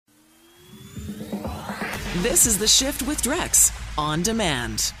This is The Shift with Drex on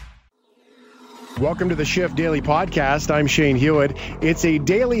demand. Welcome to the Shift Daily Podcast. I'm Shane Hewitt. It's a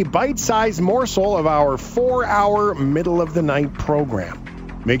daily bite-sized morsel of our 4-hour middle-of-the-night program.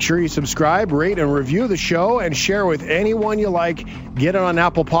 Make sure you subscribe, rate, and review the show, and share with anyone you like. Get it on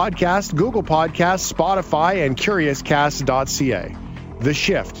Apple Podcasts, Google Podcasts, Spotify, and CuriousCast.ca. The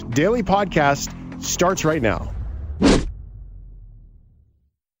Shift Daily Podcast starts right now.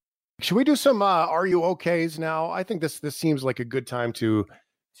 Should we do some RUOKs now? I think this seems like a good time to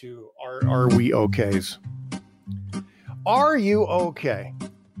are we okays? Are you okay?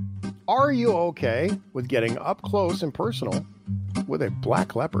 Are you okay with getting up close and personal with a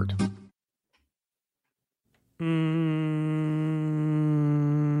black leopard?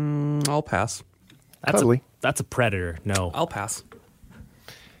 I'll pass. That's a predator. No. I'll pass.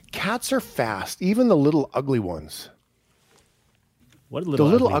 Cats are fast, even the little ugly ones. What The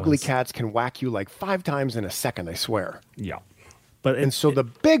little ugly cats can whack you like 5 times in a second, I swear. Yeah. And so the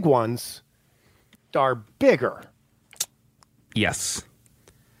big ones are bigger. Yes.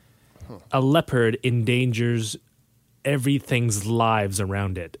 A leopard endangers everything's lives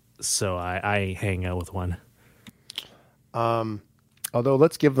around it. So I hang out with one. Although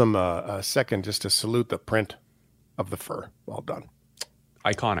let's give them a second just to salute the print of the fur. Well done.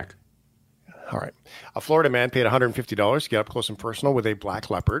 Iconic. All right. A Florida man paid $150 to get up close and personal with a black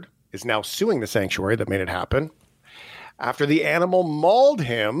leopard, is now suing the sanctuary that made it happen after the animal mauled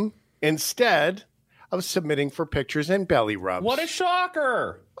him instead of submitting for pictures and belly rubs. What a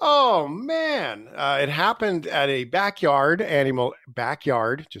shocker. Oh, man. It happened at a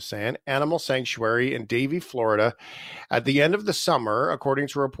animal sanctuary in Davie, Florida at the end of the summer, according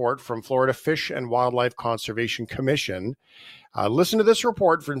to a report from Florida Fish and Wildlife Conservation Commission. Listen to this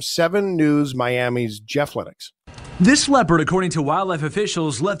report from 7 News Miami's Jeff Lennox. This leopard, according to wildlife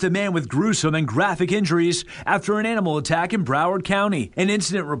officials, left a man with gruesome and graphic injuries after an animal attack in Broward County. An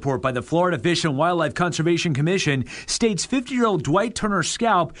incident report by the Florida Fish and Wildlife Conservation Commission states 50-year-old Dwight Turner's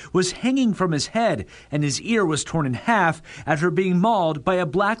scalp was hanging from his head and his ear was torn in half after being mauled by a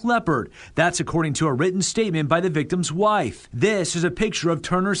black leopard. That's according to a written statement by the victim's wife. This is a picture of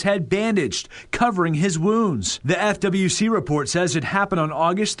Turner's head bandaged, covering his wounds. The FWC report says it happened on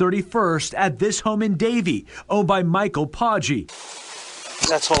August 31st at this home in Davie, owned by Michael Poggi.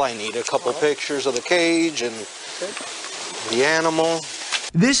 That's all I need, a couple pictures of the cage and the animal.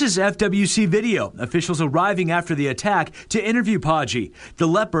 This is FWC video, officials arriving after the attack to interview Poggi, the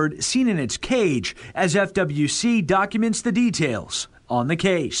leopard seen in its cage, as FWC documents the details on the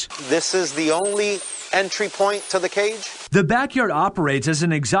case. This is the only entry point to the cage? The backyard operates as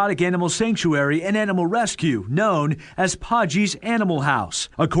an exotic animal sanctuary and animal rescue known as Poggi's Animal House.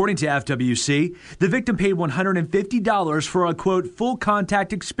 According to FWC, the victim paid $150 for a, quote, full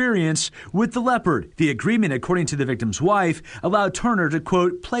contact experience with the leopard. The agreement, according to the victim's wife, allowed Turner to,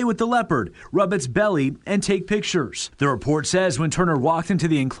 quote, play with the leopard, rub its belly, and take pictures. The report says when Turner walked into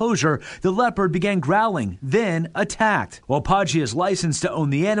the enclosure, the leopard began growling, then attacked. While Poggi is licensed to own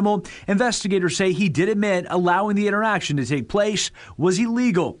the animal, investigators say he did admit allowing the interaction to take place was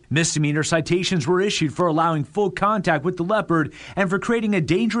illegal. Misdemeanor citations were issued for allowing full contact with the leopard and for creating a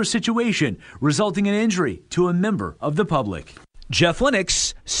dangerous situation, resulting in injury to a member of the public. Jeff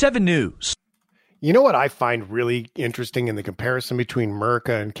Lennox, 7 News. You know what I find really interesting in the comparison between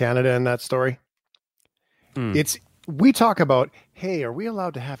America and Canada in that story? We talk about, hey, are we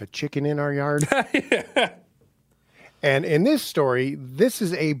allowed to have a chicken in our yard? Yeah. And in this story, this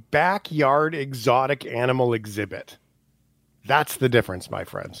is a backyard exotic animal exhibit. That's the difference, my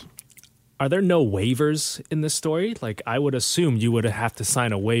friends. Are there no waivers in this story? Like, I would assume you would have to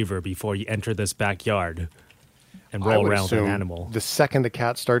sign a waiver before you enter this backyard and roll around with an animal. The second the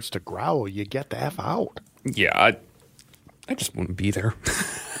cat starts to growl, you get the F out. Yeah, I just wouldn't be there.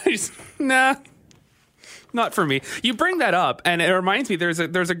 Nah. Not for me. You bring that up, and it reminds me. There's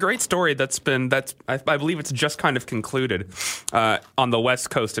a great story that's I believe it's just kind of concluded on the West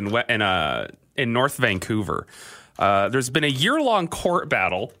Coast in North Vancouver. There's been a year-long court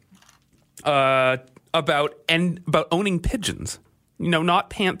battle about owning pigeons. You know, not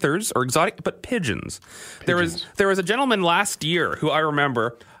panthers or exotic, but pigeons. There was a gentleman last year who I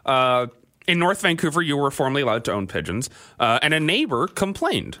remember. In North Vancouver, you were formerly allowed to own pigeons, and a neighbor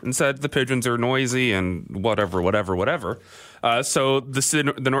complained and said the pigeons are noisy and whatever. So the city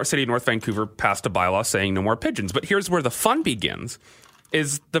of North Vancouver passed a bylaw saying no more pigeons. But here's where the fun begins,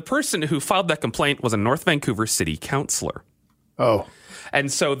 is the person who filed that complaint was a North Vancouver city councillor. Oh.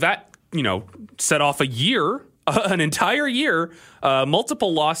 And so that, set off an entire year,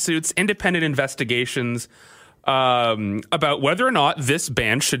 multiple lawsuits, independent investigations, about whether or not this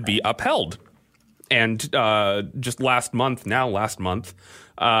ban should be upheld. And just last month, it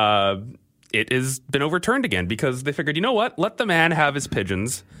has been overturned again because they figured, you know what? Let the man have his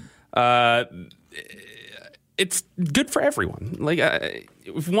pigeons. It's good for everyone. Like,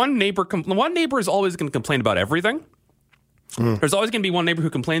 if one neighbor is always going to complain about everything. There's always going to be one neighbor who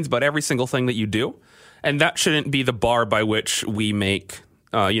complains about every single thing that you do, and that shouldn't be the bar by which we make,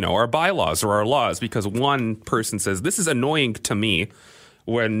 our bylaws or our laws. Because one person says this is annoying to me,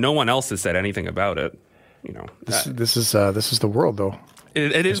 when no one else has said anything about it. This is the world, though.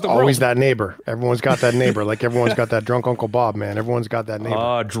 It is the world. Always that neighbor. Everyone's got that neighbor. Like everyone's got that drunk Uncle Bob, man. Everyone's got that neighbor.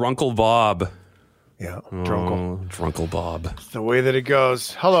 Drunkle Bob. Yeah, Drunkle. Drunkle Bob. It's the way that it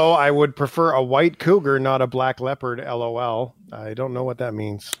goes. Hello, I would prefer a white cougar, not a black leopard, LOL. I don't know what that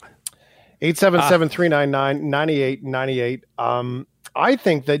means. 877-399-9898. I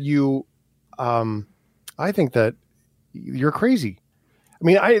think that you're crazy. I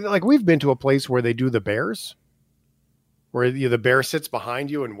mean, we've been to a place where they do the bears, where the bear sits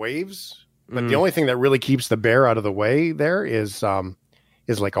behind you and waves. But the only thing that really keeps the bear out of the way there is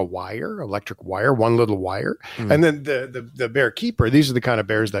like a wire, electric wire, one little wire. And then the bear keeper, these are the kind of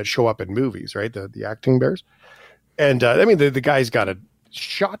bears that show up in movies, right? The acting bears. And the guy's got a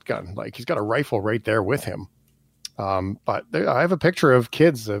shotgun, like he's got a rifle right there with him. But I have a picture of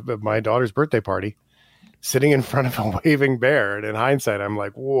kids of my daughter's birthday party sitting in front of a waving bear. And in hindsight, I'm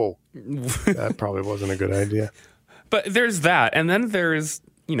like, whoa, that probably wasn't a good idea. But there's that. And then there's,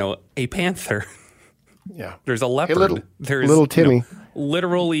 a panther. Yeah. There's a leopard. Hey, there's little Timmy.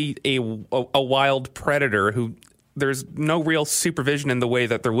 Literally a wild predator who there's no real supervision in the way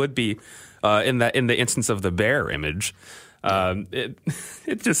that there would be in the instance of the bear image. It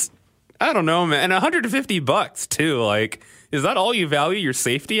just, I don't know, man. And $150 too. Like, is that all you value your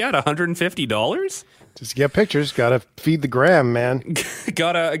safety at? $150? Just get pictures. Got to feed the gram, man.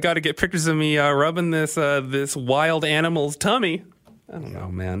 gotta get pictures of me rubbing this wild animal's tummy. I don't know,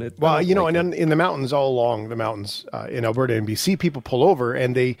 man. And then in the mountains, all along the mountains in Alberta and BC, people pull over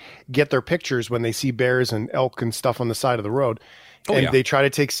and they get their pictures when they see bears and elk and stuff on the side of the road. They try to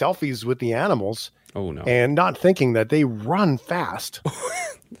take selfies with the animals. Oh, no. And not thinking that they run fast.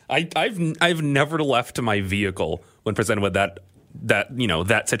 I've never left my vehicle when presented with that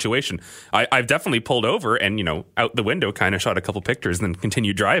situation. I've definitely pulled over and, out the window kind of shot a couple pictures and then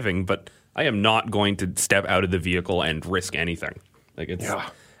continued driving, but I am not going to step out of the vehicle and risk anything. Like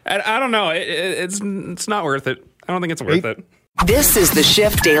I don't know. It's not worth it. I don't think it's worth it. This is the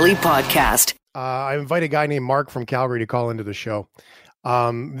Shift Daily Podcast. I invite a guy named Mark from Calgary to call into the show.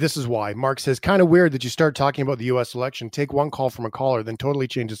 This is why. Mark says, kind of weird that you start talking about the U.S. election, take one call from a caller, then totally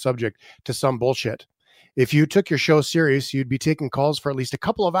change the subject to some bullshit. If you took your show serious, you'd be taking calls for at least a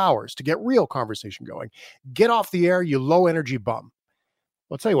couple of hours to get real conversation going. Get off the air, you low energy bum.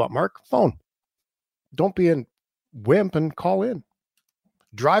 Well, I'll tell you what, Mark, phone. Don't be a wimp and call in.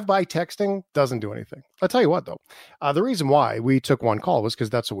 Drive-by texting doesn't do anything. I'll tell you what, though. The reason why we took one call was because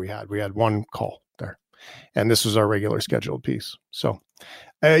that's what we had. We had one call there. And this was our regular scheduled piece. So,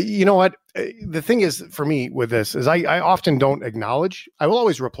 you know what? The thing is, for me with this, is I often don't acknowledge. I will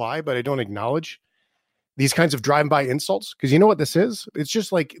always reply, but I don't acknowledge these kinds of drive-by insults. Because you know what this is? It's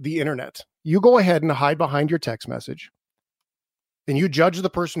just like the internet. You go ahead and hide behind your text message. And you judge the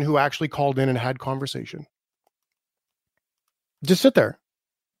person who actually called in and had conversation. Just sit there.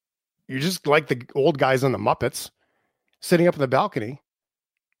 You're just like the old guys on the Muppets sitting up in the balcony.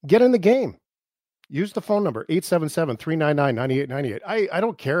 Get in the game. Use the phone number, 877-399-9898. I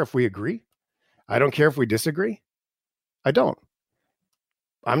don't care if we agree. I don't care if we disagree. I don't.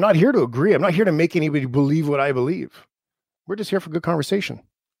 I'm not here to agree. I'm not here to make anybody believe what I believe. We're just here for good conversation.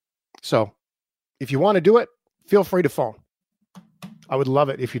 So if you want to do it, feel free to phone. I would love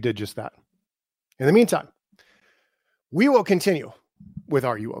it if you did just that. In the meantime, we will continue with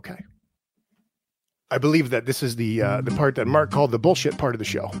Are You Okay? I believe that this is the part that Mark called the bullshit part of the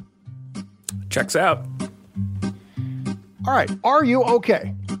show. Checks out. All right. Are you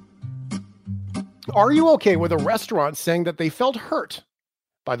okay? Are you okay with a restaurant saying that they felt hurt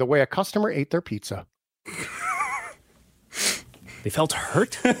by the way a customer ate their pizza? They felt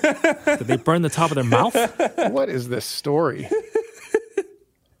hurt? Did they burn the top of their mouth? What is this story?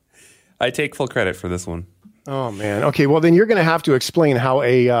 I take full credit for this one. Oh, man. Okay, well, then you're going to have to explain how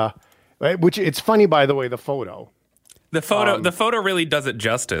which it's funny, by the way, the photo. The photo really does it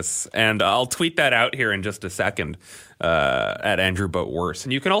justice, and I'll tweet that out here in just a second at Andrew But Worse.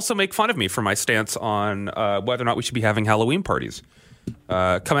 And you can also make fun of me for my stance on whether or not we should be having Halloween parties.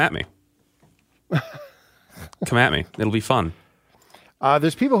 Come at me. Come at me. It'll be fun.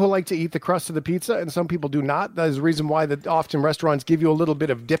 There's people who like to eat the crust of the pizza, and some people do not. That is the reason why that often restaurants give you a little bit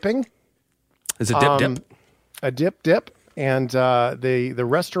of dipping. Is it dip? A dip, and the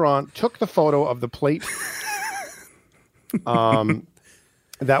restaurant took the photo of the plate.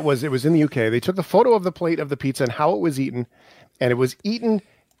 It was in the UK. They took the photo of the plate of the pizza and how it was eaten, and it was eaten.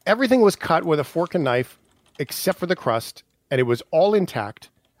 Everything was cut with a fork and knife, except for the crust, and it was all intact.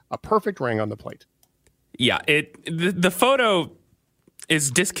 A perfect ring on the plate. Yeah, the photo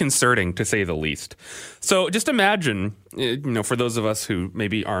is disconcerting, to say the least. So just imagine, for those of us who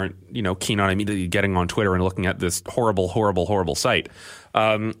maybe aren't, keen on immediately getting on Twitter and looking at this horrible, horrible, horrible site.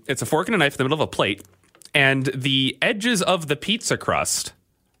 It's a fork and a knife in the middle of a plate, and the edges of the pizza crust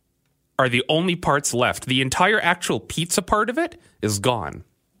are the only parts left. The entire actual pizza part of it is gone.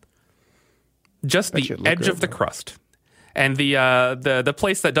 Just the edge of the crust. And the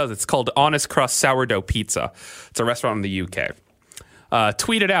place that does it's called Honest Crust Sourdough Pizza. It's a restaurant in the UK.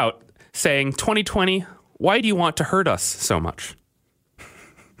 Tweeted out saying, 2020, why do you want to hurt us so much?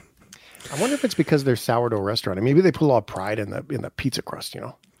 I wonder if it's because they're sourdough restaurant. And maybe they put a lot of pride in the pizza crust,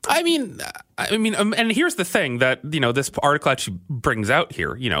 I mean, and here's the thing that, this article actually brings out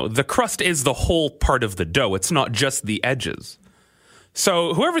here. The crust is the whole part of the dough. It's not just the edges.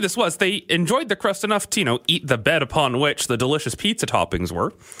 So whoever this was, they enjoyed the crust enough to, eat the bed upon which the delicious pizza toppings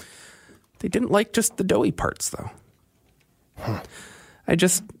were. They didn't like just the doughy parts, though. Huh. I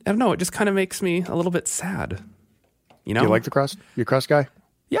don't know. It just kind of makes me a little bit sad. Do you like the crust? You a crust guy?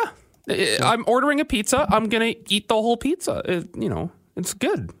 Yeah. I'm ordering a pizza. I'm going to eat the whole pizza. It's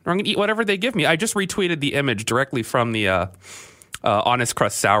good. Or I'm going to eat whatever they give me. I just retweeted the image directly from the Honest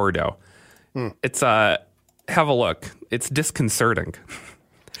Crust sourdough. It's have a look. It's disconcerting.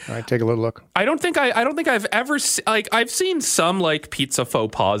 All right, take a little look. I don't think I've ever I've seen some pizza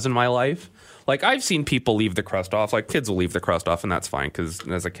faux pas in my life. I've seen people leave the crust off. Kids will leave the crust off, and that's fine because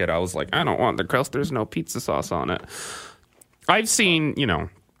as a kid I was like, I don't want the crust. There's no pizza sauce on it. I've seen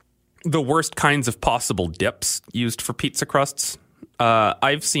the worst kinds of possible dips used for pizza crusts.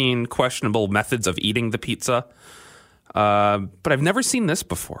 I've seen questionable methods of eating the pizza, but I've never seen this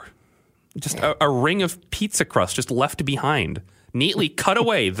before. Just a ring of pizza crust just left behind, neatly cut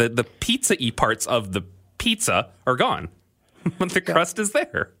away. The pizza-y parts of the pizza are gone, but the crust is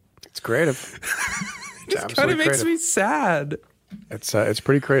there. It's creative. It just kind of makes me sad. It's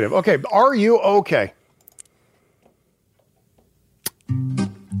pretty creative. Okay, are you okay?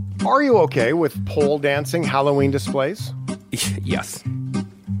 Are you okay with pole dancing Halloween displays? Yes.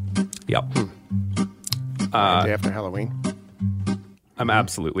 Yep. Day after Halloween. I'm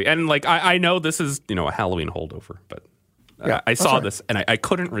absolutely. And I know this is, a Halloween holdover, but I saw this and I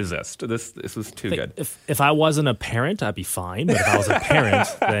couldn't resist. This was too good. If I wasn't a parent, I'd be fine. But if I was a parent,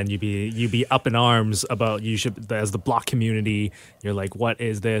 then you'd be up in arms about as the block community. You're like, what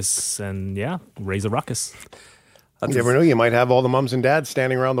is this? And raise a ruckus. You never know. You might have all the mums and dads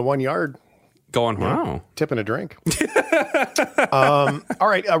standing around the 1 yard. Going, wow. Tipping a drink. All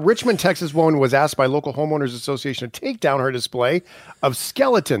right. A Richmond, Texas woman was asked by local homeowners association to take down her display of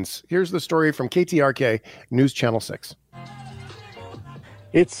skeletons. Here's the story from KTRK News Channel 6.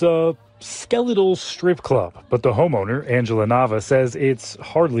 It's a skeletal strip club, but the homeowner, Angela Nava, says it's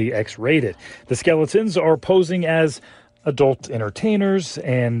hardly X-rated. The skeletons are posing as adult entertainers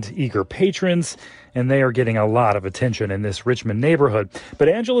and eager patrons, and they are getting a lot of attention in this Richmond neighborhood. But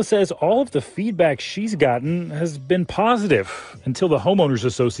Angela says all of the feedback she's gotten has been positive until the Homeowners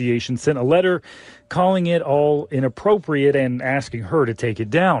Association sent a letter calling it all inappropriate and asking her to take it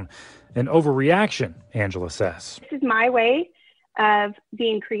down. An overreaction, Angela says. This is my way of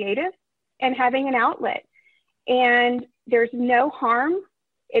being creative and having an outlet. And there's no harm.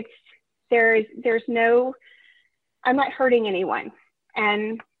 There's no, I'm not hurting anyone.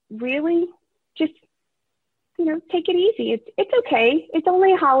 And really just, take it easy. It's okay. It's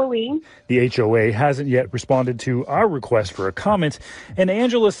only Halloween. The HOA hasn't yet responded to our request for a comment, and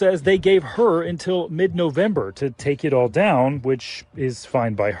Angela says they gave her until mid-November to take it all down, which is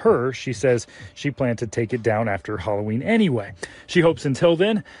fine by her. She says she planned to take it down after Halloween anyway. She hopes until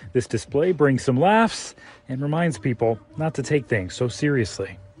then, this display brings some laughs and reminds people not to take things so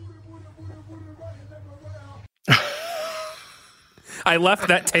seriously. I left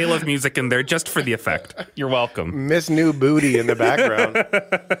that tail of music in there just for the effect. You're welcome. Miss New Booty in the background.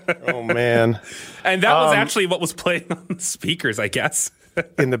 Oh, man. And that was actually what was playing on the speakers, I guess.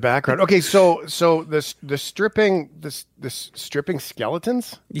 In the background. Okay, so the stripping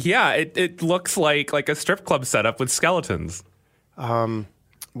skeletons? Yeah, it looks like a strip club setup with skeletons.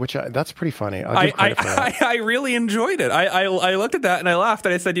 That's pretty funny. I'll give credit for that. I really enjoyed it. I looked at that and I laughed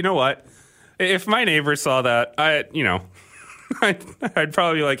and I said, you know what? If my neighbor saw that, I'd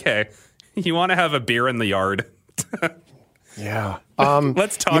probably be like, hey, you want to have a beer in the yard? Yeah.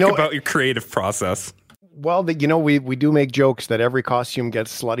 Let's talk about your creative process. Well, we do make jokes that every costume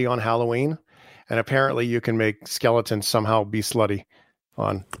gets slutty on Halloween, and apparently you can make skeletons somehow be slutty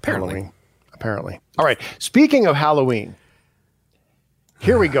on Halloween. Apparently. All right. Speaking of Halloween,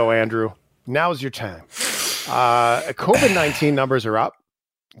 here we go, Andrew. Now's your time. COVID-19 numbers are up.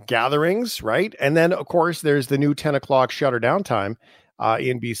 Gatherings, right? And then, of course, there's the new 10 o'clock shutter down time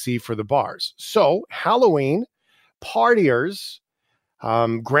in BC for the bars. So Halloween, partiers,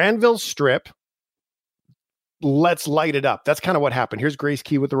 Granville Strip, let's light it up. That's kind of what happened. Here's Grace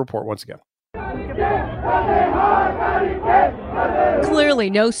Key with the report once again. Clearly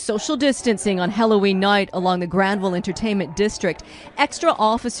no social distancing on Halloween night along the Granville Entertainment District. Extra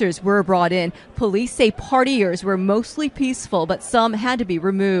officers were brought in. Police say partiers were mostly peaceful, but some had to be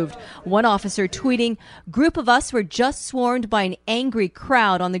removed. One officer tweeting, "Group of us were just swarmed by an angry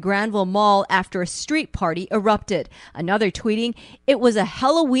crowd on the Granville Mall after a street party erupted." Another tweeting, "It was a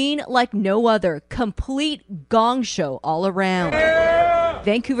Halloween like no other. Complete Gong-show all around."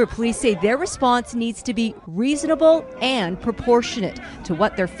 Vancouver police say their response needs to be reasonable and proportionate to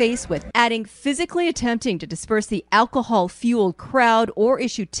what they're faced with, adding physically attempting to disperse the alcohol-fueled crowd or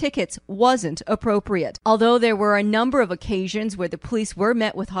issue tickets wasn't appropriate. Although there were a number of occasions where the police were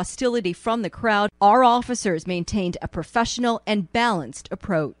met with hostility from the crowd, our officers maintained a professional and balanced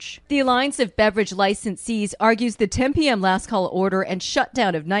approach. The Alliance of Beverage Licensees argues the 10 p.m. last call order and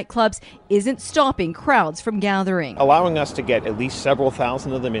shutdown of nightclubs isn't stopping crowds from gathering. Allowing us to get at least several thousand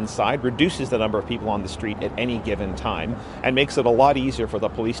of them inside reduces the number of people on the street at any given time and makes it a lot easier for the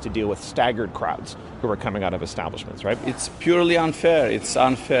police to deal with staggered crowds who are coming out of establishments, right? It's purely unfair. It's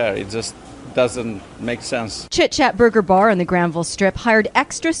unfair. It just doesn't make sense. Chit Chat Burger Bar on the Granville Strip hired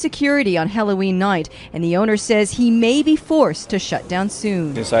extra security on Halloween night, and the owner says he may be forced to shut down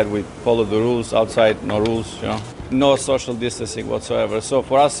soon. Inside we follow the rules, outside no rules, no social distancing whatsoever. So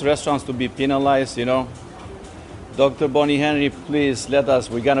for us restaurants to be penalized, Dr. Bonnie Henry, please let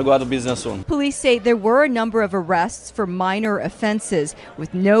us. We're going to go out of business soon. Police say there were a number of arrests for minor offenses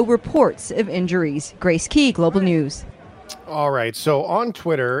with no reports of injuries. Grace Key, Global News. All right. So on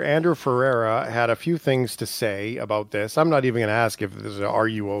Twitter, Andrew Ferreira had a few things to say about this. I'm not even going to ask if this is "Are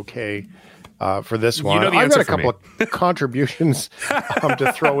you okay?" For this one. I've got a couple of contributions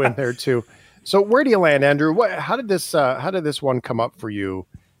to throw in there too. So where do you land, Andrew? How did this one come up for you?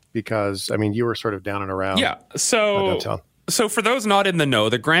 Because, you were sort of down and around. Yeah. So for those not in the know,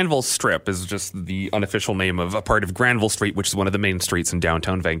 the Granville Strip is just the unofficial name of a part of Granville Street, which is one of the main streets in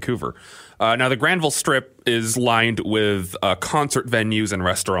downtown Vancouver. Now, the Granville Strip is lined with concert venues and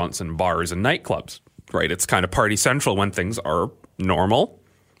restaurants and bars and nightclubs, right? It's kind of party central when things are normal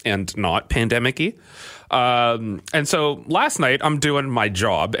and not pandemic-y. And so last night I'm doing my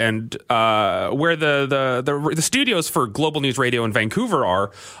job, and where the studios for Global News Radio in Vancouver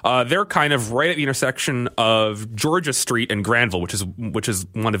are, they're kind of right at the intersection of Georgia Street and Granville, which is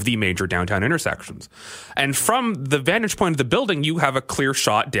one of the major downtown intersections. And from the vantage point of the building, you have a clear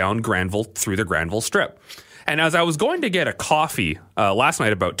shot down Granville through the Granville Strip. And as I was going to get a coffee last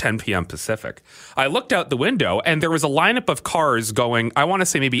night about 10 p.m. Pacific, I looked out the window and there was a lineup of cars going, I want to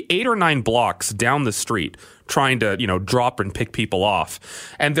say maybe 8 or 9 blocks down the street trying to, drop and pick people off.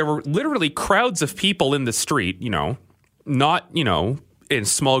 And there were literally crowds of people in the street, not, in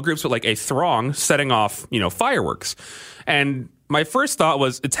small groups, but like a throng setting off, fireworks. And my first thought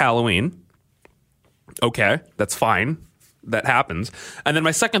was, it's Halloween. Okay, that's fine. That happens. And then my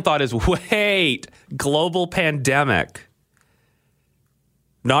second thought is, wait, global pandemic.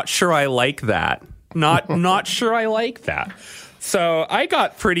 Not sure I like that. Not sure I like that. So I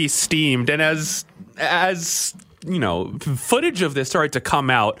got pretty steamed. And as footage of this started to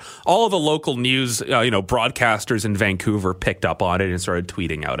come out, all of the local news, broadcasters in Vancouver picked up on it and started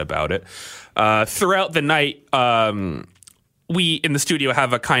tweeting out about it. Throughout the night, we in the studio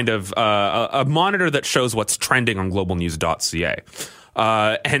have a kind of a monitor that shows what's trending on globalnews.ca.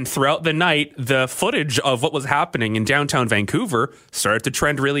 And throughout the night, the footage of what was happening in downtown Vancouver started to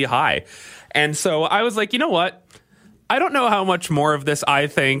trend really high. And so I was like, you know what? I don't know how much more of this I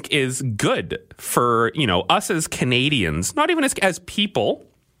think is good for, us as Canadians, not even as people,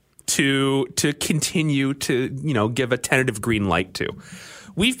 to continue to, give a tentative green light to.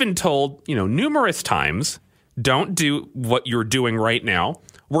 We've been told, numerous times, don't do what you're doing right now.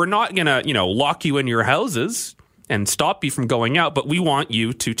 We're not going to, lock you in your houses and stop you from going out, but we want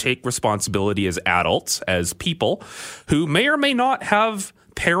you to take responsibility as adults, as people who may or may not have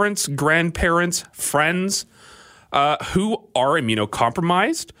parents, grandparents, friends who are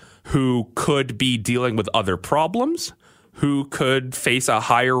immunocompromised, who could be dealing with other problems, who could face a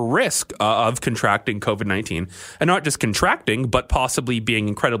higher risk of contracting COVID-19, and not just contracting, but possibly being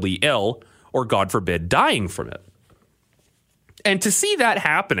incredibly ill or, God forbid, dying from it. And to see that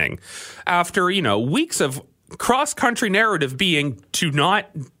happening after, weeks of cross-country narrative being to not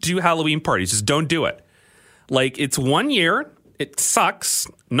do Halloween parties, just don't do it. Like, it's 1 year, it sucks,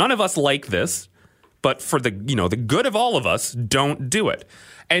 none of us like this, but for the good of all of us, don't do it.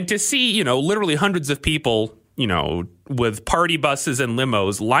 And to see, literally hundreds of people, with party buses and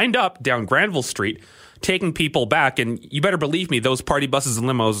limos lined up down Granville Street, taking people back. And you better believe me, those party buses and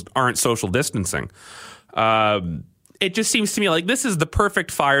limos aren't social distancing. It just seems to me like this is the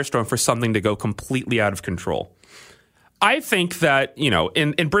perfect firestorm for something to go completely out of control. I think that,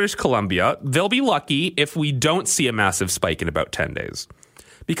 in British Columbia, they'll be lucky if we don't see a massive spike in about 10 days.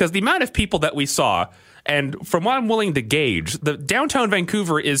 Because the amount of people that we saw, and from what I'm willing to gauge, the downtown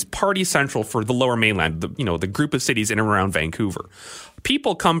Vancouver is party central for the Lower Mainland, the group of cities in and around Vancouver.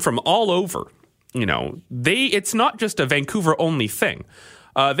 People come from all over. It's not just a Vancouver-only thing.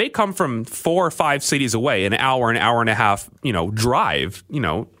 They come from 4 or 5 cities away, an hour and a half, drive,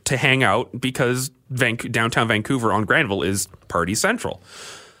 to hang out because downtown Vancouver on Granville is party central.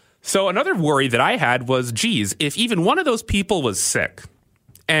 So another worry that I had was, geez, if even one of those people was sick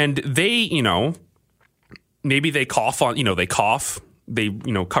and they, maybe they cough, they,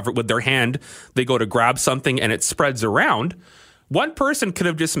 cover it with their hand, they go to grab something and it spreads around. One person could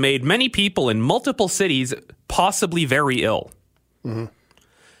have just made many people in multiple cities possibly very ill. Mm-hmm.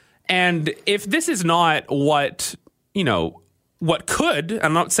 And if this is not what could,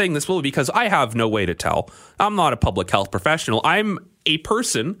 I'm not saying this will because I have no way to tell. I'm not a public health professional. I'm a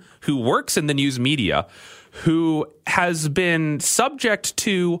person who works in the news media who has been subject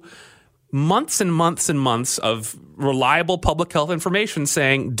to months and months and months of reliable public health information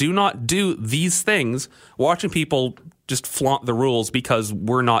saying, do not do these things, watching people just flaunt the rules because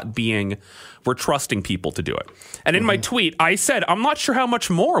we're trusting people to do it. And in my tweet, I said, I'm not sure how much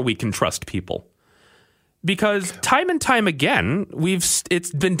more we can trust people. Because time and time again,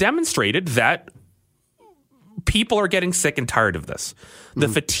 it's been demonstrated that people are getting sick and tired of this. The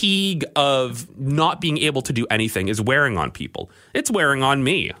fatigue of not being able to do anything is wearing on people. It's wearing on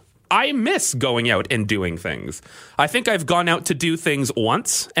me. I miss going out and doing things. I think I've gone out to do things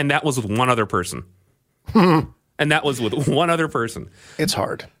once, and that was with one other person. And that was with one other person. It's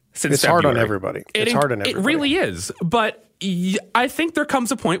hard. It's hard on everybody. It's hard on everybody. It really is. But I think there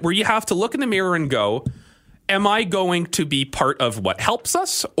comes a point where you have to look in the mirror and go, am I going to be part of what helps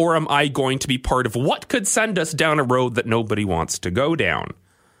us, or am I going to be part of what could send us down a road that nobody wants to go down?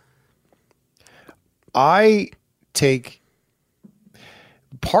 Part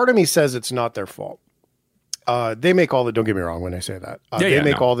of me says it's not their fault. They make don't get me wrong when I say that. They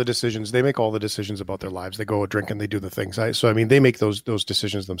make all the decisions. They make all the decisions about their lives. They go drink and they do the things. They make those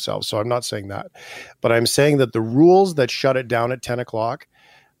decisions themselves. So I'm not saying that. But I'm saying that the rules that shut it down at 10 o'clock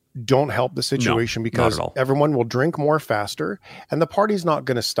don't help the situation because everyone will drink more faster and the party's not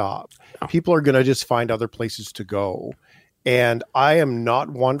going to stop. No. People are going to just find other places to go. And I am not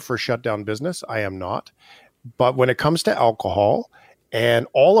one for shut down business. I am not. But when it comes to alcohol, and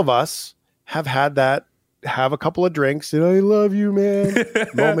all of us have had that, have a couple of drinks and I love you, man,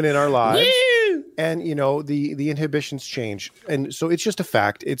 moment in our lives. And, the inhibitions change. And so it's just a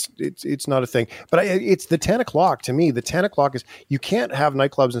fact. It's not a thing. But it's the 10 o'clock to me. The 10 o'clock is, you can't have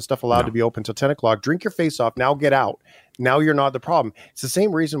nightclubs and stuff allowed to be open till 10 o'clock. Drink your face off. Now get out. Now you're not the problem. It's the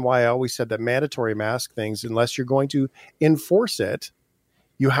same reason why I always said that mandatory mask things, unless you're going to enforce it,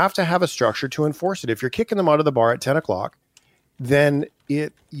 you have to have a structure to enforce it. If you're kicking them out of the bar at 10 o'clock, then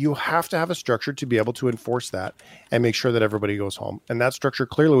you have to have a structure to be able to enforce that and make sure that everybody goes home. And that structure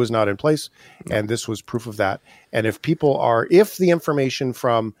clearly was not in place. And this was proof of that. And if the information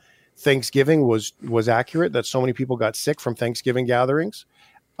from Thanksgiving was accurate, that so many people got sick from Thanksgiving gatherings,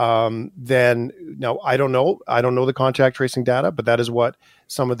 then now I don't know the contact tracing data, but that is what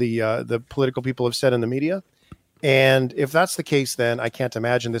some of the political people have said in the media. And if that's the case, then I can't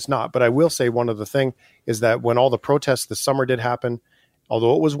imagine this not. But I will say one other thing is that when all the protests this summer did happen,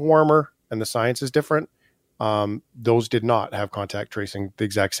 although it was warmer and the science is different, those did not have contact tracing the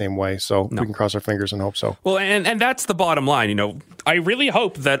exact same way. So we can cross our fingers and hope so. Well, and that's the bottom line. I really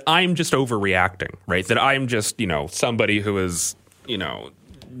hope that I'm just overreacting, right? That I'm just, somebody who is,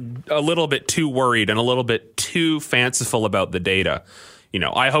 a little bit too worried and a little bit too fanciful about the data.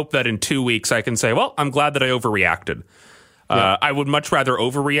 I hope that in 2 weeks I can say, well, I'm glad that I overreacted. I would much rather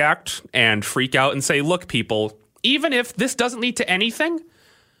overreact and freak out and say, look, people, even if this doesn't lead to anything,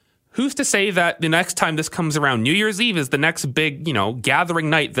 who's to say that the next time this comes around, New Year's Eve is the next big, gathering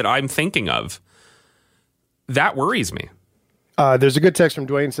night that I'm thinking of. That worries me. There's a good text from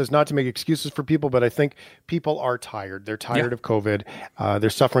Dwayne, says not to make excuses for people, but I think people are tired. They're tired of COVID. They're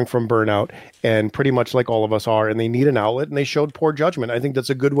suffering from burnout, and pretty much like all of us are, and they need an outlet, and they showed poor judgment. I think that's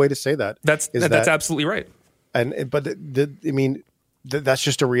a good way to say that. That's absolutely right. That's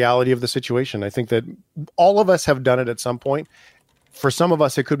just a reality of the situation. I think that all of us have done it at some point. For some of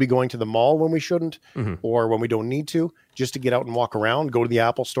us, it could be going to the mall when we shouldn't, or when we don't need to, just to get out and walk around, go to the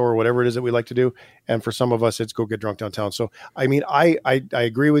Apple store, or whatever it is that we like to do. And for some of us, it's go get drunk downtown. So, I mean, I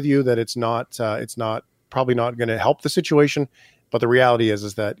agree with you that it's probably not going to help the situation. But the reality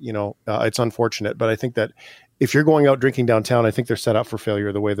is that, it's unfortunate. But I think that if you're going out drinking downtown, I think they're set up for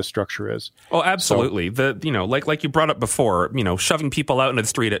failure the way the structure is. Oh, absolutely. So, like you brought up before, shoving people out into the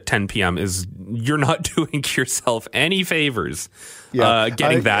street at 10 p.m. you're not doing yourself any favors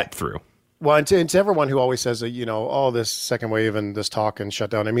getting that through. Well, and to everyone who always says that, this second wave and this talk and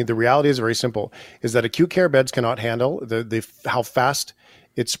shutdown. I mean, the reality is very simple, is that acute care beds cannot handle how fast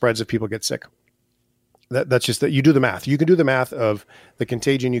it spreads if people get sick. That's just that you do the math. You can do the math of the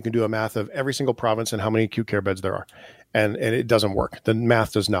contagion. You can do a math of every single province and how many acute care beds there are. And it doesn't work. The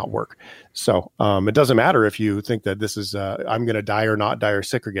math does not work. So it doesn't matter if you think that this is, I'm going to die or not die or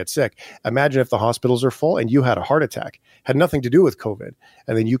sick or get sick. Imagine if the hospitals are full and you had a heart attack, had nothing to do with COVID,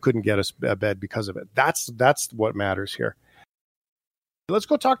 and then you couldn't get a bed because of it. That's what matters here. Let's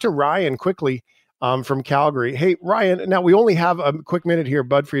go talk to Ryan quickly from Calgary. Hey, Ryan, now we only have a quick minute here,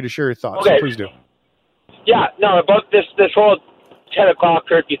 bud, for you to share your thoughts. Okay. So please do. Yeah, no, about this whole 10 o'clock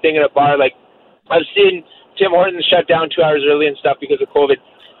curfew thing in a bar, like, I've seen Tim Hortons shut down 2 hours early and stuff because of COVID.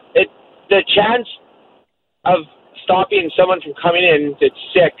 The chance of stopping someone from coming in that's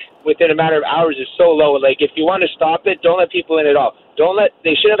sick within a matter of hours is so low. Like, if you want to stop it, don't let people in at all.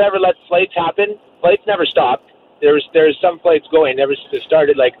 They should have ever let flights happen. Flights never stopped. There's some flights going, never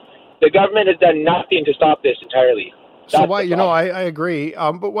started. Like, the government has done nothing to stop this entirely. So why, I agree.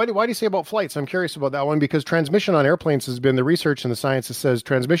 But why do you say about flights? I'm curious about that one, because transmission on airplanes has been, the research and the science that says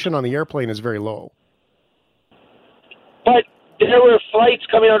transmission on the airplane is very low. But there were flights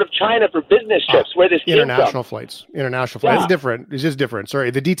coming out of China for business trips where this international flights. It's different. It's just different.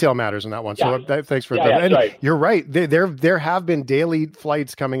 Sorry, the detail matters in that one. So thanks for that. And right. You're right. There have been daily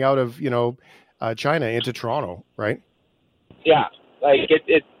flights coming out of China into Toronto, right? Yeah, like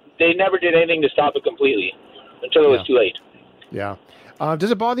they never did anything to stop it completely until it was too late. Yeah.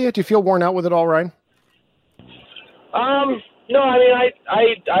 Does it bother you? Do you feel worn out with it all, Ryan? No, I mean,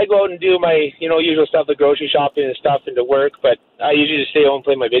 I go out and do my, usual stuff, like grocery shopping and stuff, and to work, but I usually just stay home and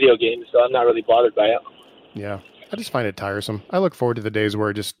play my video games, so I'm not really bothered by it. Yeah. I just find it tiresome. I look forward to the days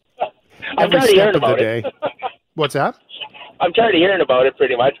where just I'm every tired of step hearing of the about day. it. What's that? I'm tired of hearing about it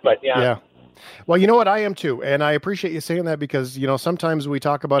pretty much, but yeah. Yeah. Well, you know what? I am too. And I appreciate you saying that, because, sometimes we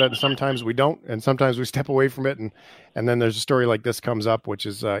talk about it and sometimes we don't. And sometimes we step away from it. And then there's a story like this comes up, which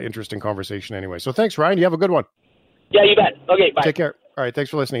is interesting conversation anyway. So thanks, Ryan. You have a good one. Yeah, you bet. Okay, bye. Take care. All right. Thanks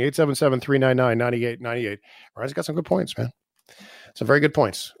for listening. 877-399-9898. Ryan's got some good points, man. Some very good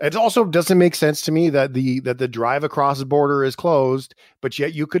points. It also doesn't make sense to me that the drive across the border is closed, but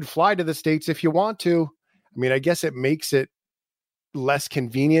yet you could fly to the States if you want to. I mean, I guess it makes it less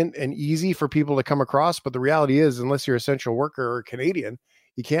convenient and easy for people to come across. But the reality is, unless you're an essential worker or Canadian,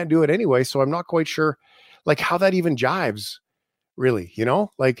 you can't do it anyway. So I'm not quite sure how that even jives, really,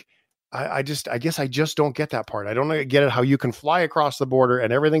 I guess I just don't get that part. I don't get it, how you can fly across the border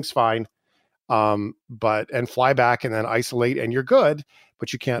and everything's fine, and fly back and then isolate and you're good,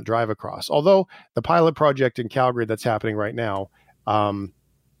 but you can't drive across. Although the pilot project in Calgary that's happening right now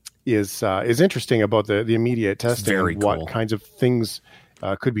is interesting about the immediate testing and what kinds of things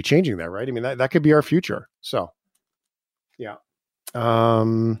could be changing there, right? I mean, that could be our future. So, yeah.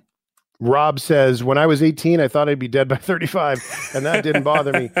 Rob says, when I was 18, I thought I'd be dead by 35, and that didn't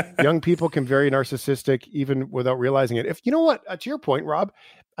bother me. Young people can be very narcissistic even without realizing it. If you know what, to your point, Rob,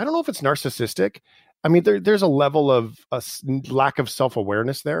 I don't know if it's narcissistic. I mean, there's a level of a lack of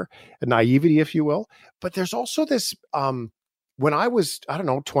self-awareness there, a naivety, if you will. But there's also this, when I was,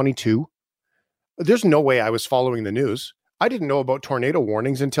 22, there's no way I was following the news. I didn't know about tornado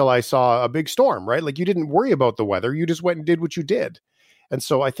warnings until I saw a big storm, right? Like, you didn't worry about the weather. You just went and did what you did. And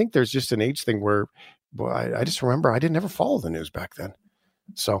so I think there's just an age thing where, I just remember I didn't ever follow the news back then.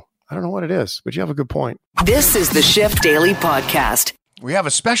 So I don't know what it is, but you have a good point. This is the Shift Daily Podcast. We have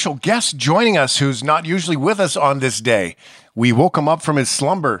a special guest joining us who's not usually with us on this day. We woke him up from his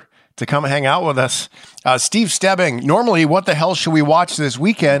slumber to come hang out with us. Steve Stebbing, normally What the Hell Should We Watch This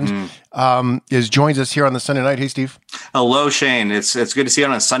Weekend, joins us here on the Sunday night. Hey, Steve. Hello, Shane. It's good to see you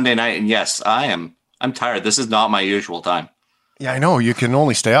on a Sunday night. And yes, I'm tired. This is not my usual time. Yeah, I know. You can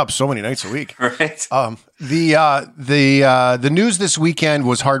only stay up so many nights a week. Right. The news this weekend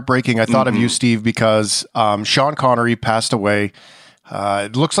was heartbreaking. I thought of you, Steve, because Sean Connery passed away.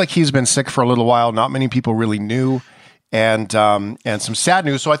 It looks like he's been sick for a little while. Not many people really knew. And some sad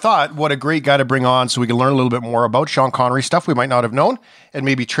news. So I thought, what a great guy to bring on so we can learn a little bit more about Sean Connery, stuff we might not have known, and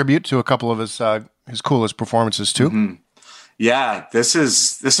maybe tribute to a couple of his coolest performances too. Mm-hmm. Yeah, this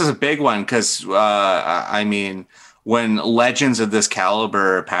is a big one because I mean, when legends of this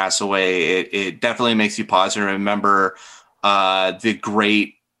caliber pass away, it definitely makes you pause and remember the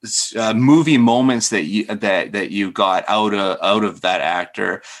great movie moments that you got out of that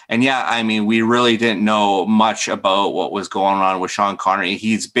actor. And yeah, I mean, we really didn't know much about what was going on with Sean Connery.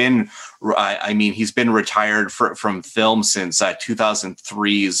 He's been retired from film since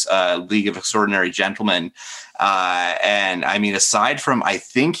 2003's League of Extraordinary Gentlemen. And I mean, aside from, I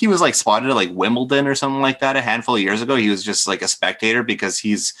think he was like spotted at like Wimbledon or something like that a handful of years ago. He was just like a spectator because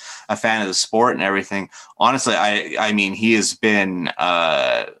he's a fan of the sport and everything. Honestly, I mean, he has been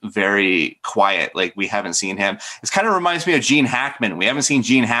very quiet. Like, we haven't seen him. It kind of reminds me of Gene Hackman. We haven't seen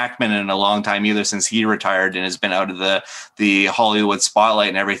Gene Hackman in a long time either, since he retired and has been out of the Hollywood spotlight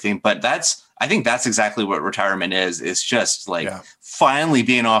and everything. But I think that's exactly what retirement is. It's just like finally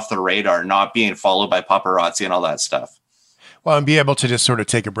being off the radar, not being followed by paparazzi and all that stuff. Well, and be able to just sort of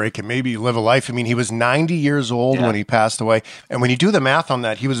take a break and maybe live a life. I mean, he was 90 years old when he passed away. And when you do the math on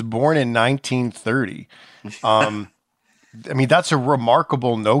that, he was born in 1930. I mean, that's a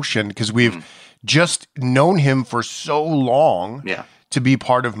remarkable notion because we've just known him for so long to be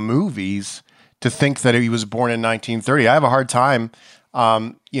part of movies, to think that he was born in 1930. I have a hard time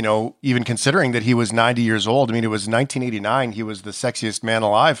even considering that he was 90 years old. I mean, it was 1989. He was the sexiest man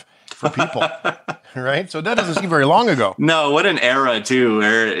alive for people, right? So that doesn't seem very long ago. No, what an era too,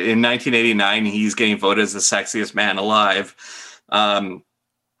 where in 1989, he's getting voted as the sexiest man alive. And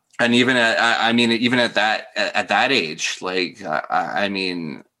even at that age, like, I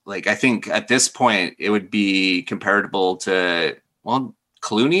mean, like, I think at this point it would be comparable to, well,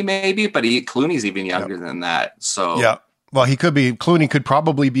 Clooney maybe, but Clooney's even younger than that. So yeah. Well, Clooney could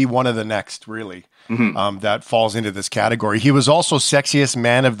probably be one of the next, really, that falls into this category. He was also sexiest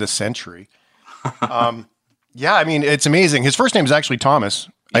man of the century. Yeah, I mean, it's amazing. His first name is actually Thomas.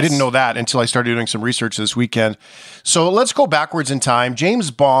 Yes. I didn't know that until I started doing some research this weekend. So let's go backwards in time.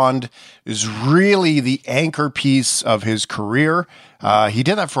 James Bond is really the anchor piece of his career. He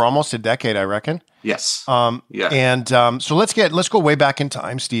did that for almost a decade, I reckon. Yes. And so let's go way back in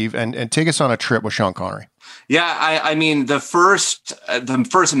time, Steve, and take us on a trip with Sean Connery. Yeah, I mean, the first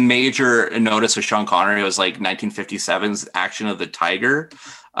major notice of Sean Connery was like 1957's Action of the Tiger,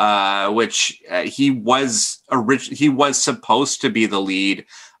 which he was supposed to be the lead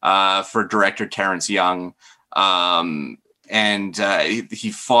for director Terrence Young. And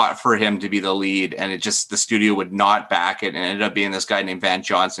he fought for him to be the lead, and the studio would not back it, and it ended up being this guy named Van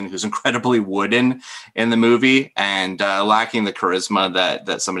Johnson, who's incredibly wooden in the movie and lacking the charisma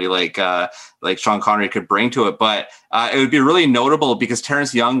that somebody like Sean Connery could bring to it. But it would be really notable because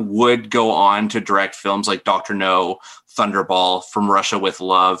Terrence Young would go on to direct films like Dr. No, Thunderball, From Russia with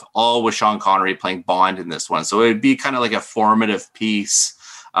Love, all with Sean Connery playing Bond in this one. So it would be kind of like a formative piece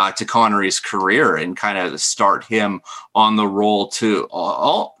to Connery's career and kind of start him on the roll to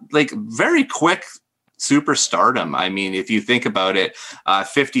all like very quick superstardom. I mean, if you think about it,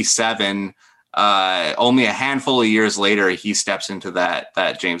 57, only a handful of years later, he steps into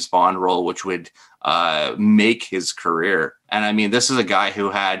that James Bond role, which would make his career. And I mean, this is a guy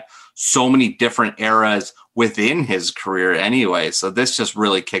who had so many different eras within his career anyway. So this just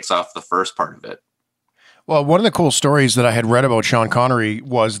really kicks off the first part of it. Well, one of the cool stories that I had read about Sean Connery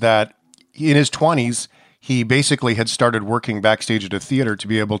was that in his 20s, he basically had started working backstage at a theater to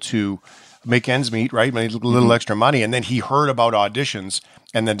be able to make ends meet, right? Make a little extra money. And then he heard about auditions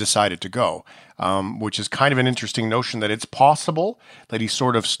and then decided to go, which is kind of an interesting notion that it's possible that he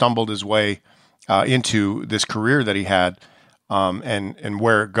sort of stumbled his way into this career that he had and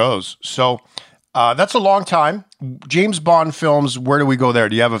where it goes. So that's a long time. James Bond films, where do we go there?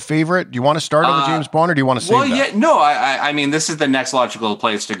 Do you have a favorite? Do you want to start on the James Bond, or do you want to save that? Yeah, no, I mean, this is the next logical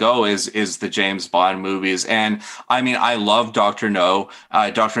place to go is the James Bond movies. And I mean, I love Dr. No.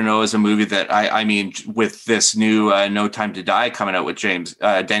 Dr. No is a movie that I mean, with this new No Time to Die coming out with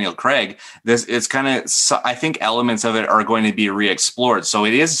Daniel Craig, it's kind of, I think elements of it are going to be re-explored. So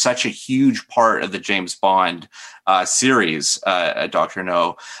it is such a huge part of the James Bond series, Dr.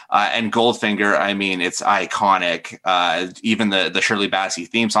 No. And Goldfinger, I mean, it's iconic. iconic. Even the Shirley Bassey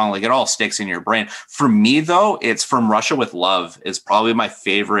theme song, like it all sticks in your brain. For me, though, it's From Russia with Love is probably my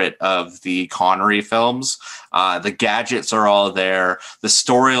favorite of the Connery films. The gadgets are all there. The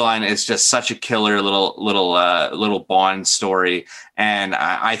storyline is just such a killer little Bond story. And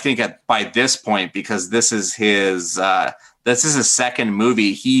I think by this point, because this is his second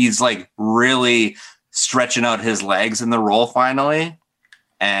movie, he's like really stretching out his legs in the role finally.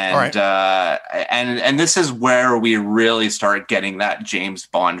 And and this is where we really start getting that James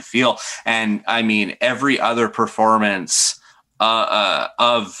Bond feel. And I mean, every other performance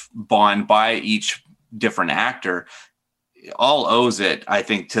of Bond by each different actor all owes it, I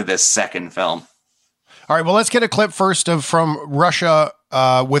think, to this second film. All right, well, let's get a clip first of From Russia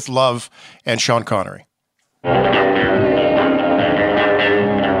with Love and Sean Connery.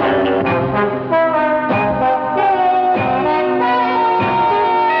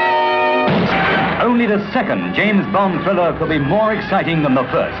 Only the second James Bond thriller could be more exciting than the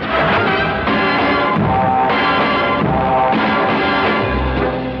first.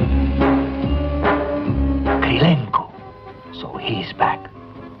 Krylenko. So he's back.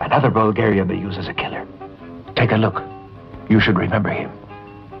 Another Bulgarian they use as a killer. Take a look. You should remember him.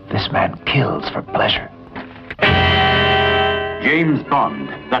 This man kills for pleasure. James Bond,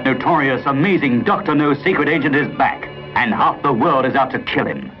 that notorious, amazing Dr. No secret agent, is back, and half the world is out to kill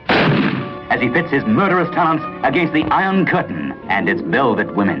him. As he pits his murderous talents against the Iron Curtain and its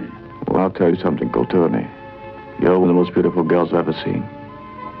velvet women. Well, I'll tell you something, Kulturny. You're one of the most beautiful girls I've ever seen.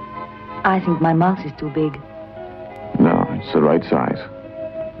 I think my mouth is too big. No, it's the right size.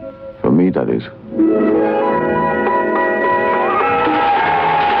 For me, that is.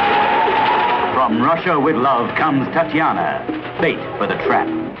 From Russia with Love comes Tatiana, bait for the trap.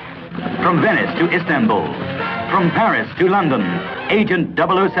 From Venice to Istanbul, from Paris to London, Agent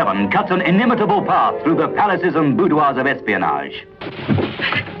 007 cuts an inimitable path through the palaces and boudoirs of espionage.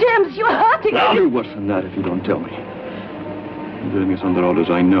 James, you're hurting I'll me. do worse than that if you don't tell me. I'm doing this under orders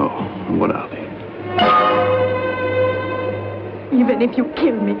I know. And what are they? Even if you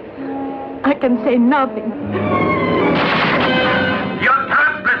kill me, I can say nothing. You're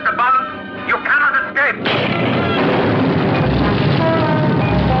trapped, Mr. Bond. You cannot escape.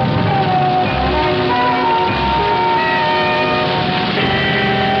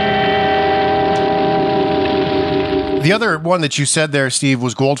 The other one that you said there, Steve,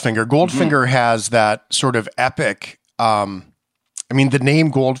 was Goldfinger. Goldfinger has that sort of epic. I mean, the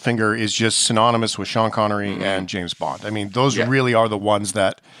name Goldfinger is just synonymous with Sean Connery and James Bond. I mean, those really are the ones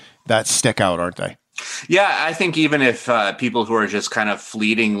that stick out, aren't they? Yeah, I think even if people who are just kind of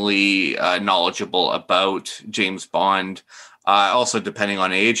fleetingly knowledgeable about James Bond, also depending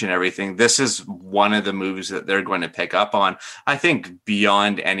on age and everything, this is one of the movies that they're going to pick up on. I think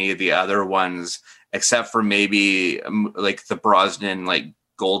beyond any of the other ones, except for maybe like the Brosnan, like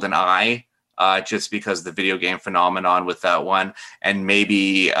Golden Eye, just because the video game phenomenon with that one, and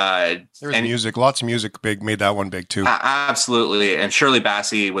maybe there's music, lots of music, made that one big too. Absolutely, and Shirley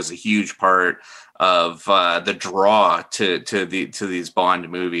Bassey was a huge part of the draw to these Bond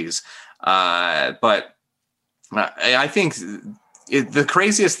movies. But I think the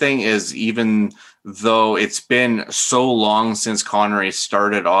craziest thing is, even though it's been so long since Connery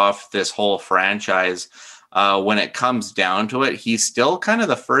started off this whole franchise, when it comes down to it, he's still kind of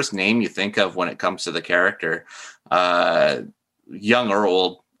the first name you think of when it comes to the character, young or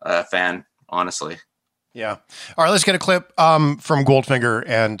old fan, honestly. Yeah. All right, let's get a clip from Goldfinger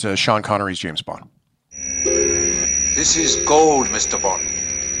and Sean Connery's James Bond. This is gold, Mr. Bond.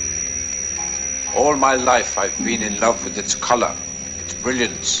 All my life I've been in love with its color, its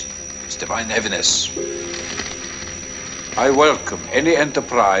brilliance, its divine heaviness. I welcome any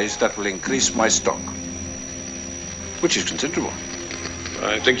enterprise that will increase my stock, which is considerable.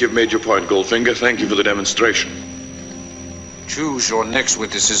 I think you've made your point, Goldfinger. Thank you for the demonstration. Choose your next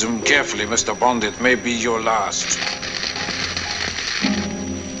witticism carefully, Mr. Bond. It may be your last.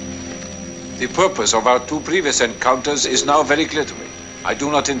 The purpose of our two previous encounters is now very clear to me. I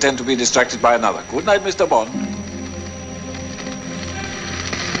do not intend to be distracted by another. Good night, Mr. Bond.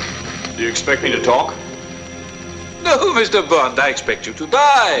 Do you expect me to talk? No, Mr. Bond, I expect you to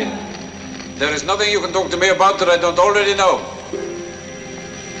die. There is nothing you can talk to me about that I don't already know.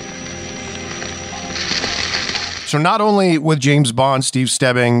 So not only with James Bond, Steve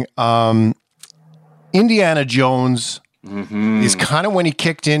Stebbing, Indiana Jones is kind of when he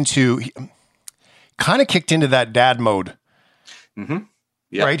kicked into that dad mode.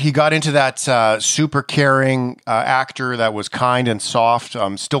 Yep. Right? He got into that super caring actor that was kind and soft,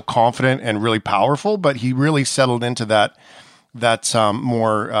 still confident and really powerful, but he really settled into that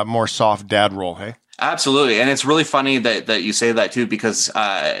more soft dad role, hey? Absolutely. And it's really funny that you say that too, because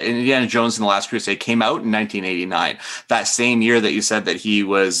Indiana Jones and the Last Crusade came out in 1989, that same year that you said that he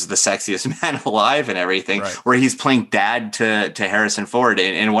was the sexiest man alive and everything, right, where he's playing dad to Harrison Ford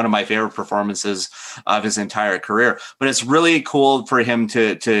in one of my favorite performances of his entire career. But it's really cool for him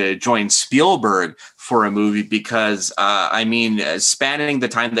to join Spielberg for a movie because, spanning the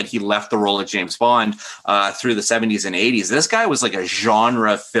time that he left the role of James Bond through the 70s and 80s, this guy was like a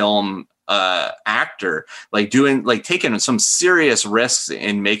genre film actor, taking some serious risks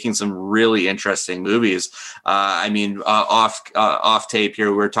in making some really interesting movies. Off tape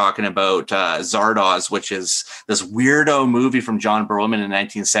here, we're talking about Zardoz, which is this weirdo movie from John Berliman in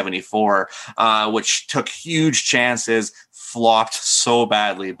 1974, which took huge chances, flopped so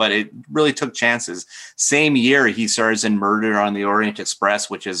badly, but it really took chances. Same year, he stars in Murder on the Orient Express,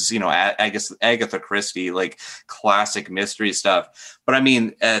 which is, Agatha Christie, like classic mystery stuff. But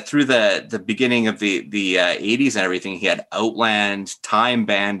through the beginning of the 80s and everything, he had Outland, Time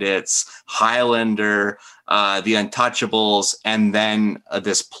Bandits, Highlander, The Untouchables, and then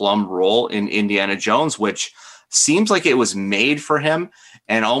this plum role in Indiana Jones, which seems like it was made for him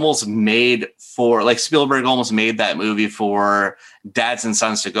and almost made for, like, Spielberg almost made that movie for dads and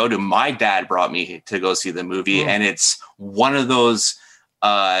sons to go to. My dad brought me to go see the movie, and it's one of those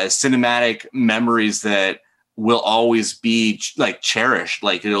cinematic memories that will always be like cherished.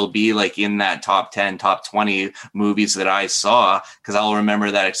 Like, it'll be like in that top 10, top 20 movies that I saw, because I'll remember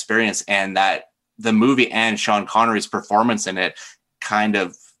that experience, and that the movie and Sean Connery's performance in it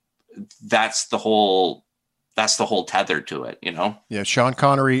that's the whole tether to it, Yeah, Sean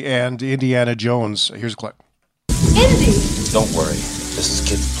Connery and Indiana Jones. Here's a clip. Indy! Don't worry. This is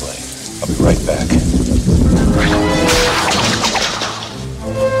kids' play. I'll be right back.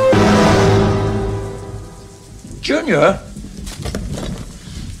 Junior?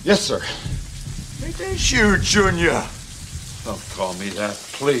 Yes, sir. It is you, Junior. Don't call me that,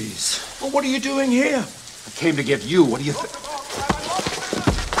 please. Well, what are you doing here? I came to get you. What do you think?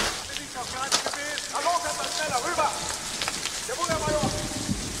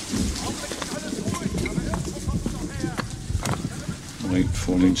 Late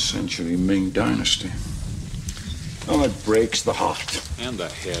 14th century Ming Dynasty. Oh, it breaks the heart. And the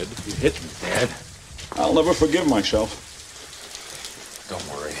head. You hit me, Dad. I'll never forgive myself. Don't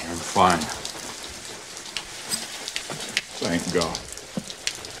worry, I'm fine. Thank God.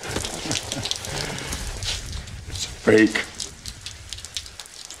 It's a fake.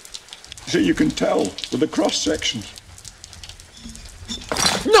 See, you can tell with the cross sections.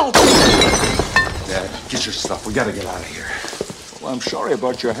 No! Dad, get your stuff. We gotta get out of here. Well, I'm sorry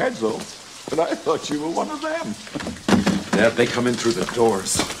about your head, though. But I thought you were one of them. Dad, they come in through the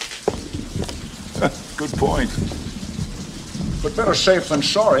doors. Good point. But better safe than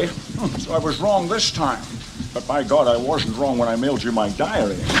sorry. So I was wrong this time. But by God, I wasn't wrong when I mailed you my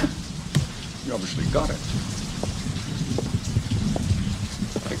diary. You obviously got it.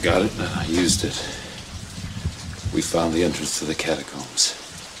 I got it and I used it. We found the entrance to the catacombs.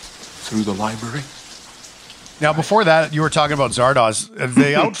 Through the library? Now, before that, you were talking about Zardoz.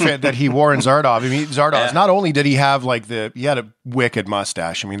 The outfit that he wore in Zardoz, not only did he have he had a wicked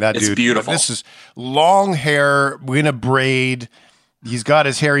mustache. That it's dude, beautiful. This is long hair in a braid. He's got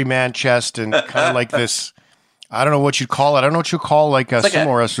his hairy man chest and kind of like this, I don't know what you'd call it. I don't know what you call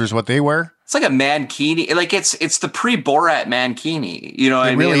sumo wrestlers, what they wear. It's like a mankini. Like it's the pre-Borat mankini. You know what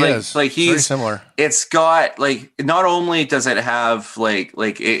I mean? It really is. Like he's very similar. It's got not only does it have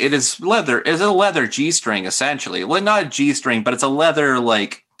it is leather. It's a leather G-string essentially. Well, not a G-string, but it's a leather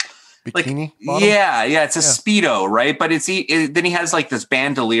bikini bottom? Yeah, it's a Speedo, right? But then he has this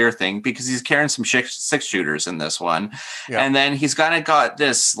bandolier thing because he's carrying some 6-shooters in this one. Yeah. And then he's got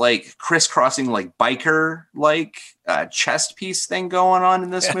this crisscrossing biker chest piece thing going on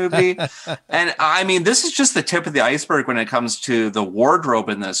in this movie. And this is just the tip of the iceberg when it comes to the wardrobe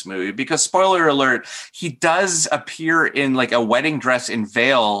in this movie, because spoiler alert, he does appear in a wedding dress and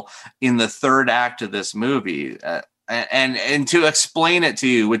veil in the third act of this movie. And to explain it to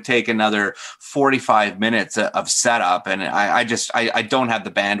you would take another 45 minutes of setup. And I don't have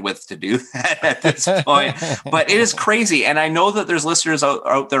the bandwidth to do that at this point, but it is crazy. And I know that there's listeners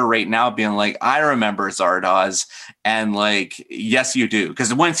out there right now being like, I remember Zardoz. And yes, you do.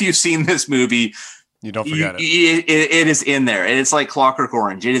 Because once you've seen this movie, you don't forget it is in there. It's like Clockwork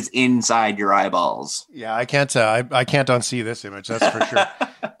Orange. It is inside your eyeballs. Yeah, I can't unsee this image. That's for sure.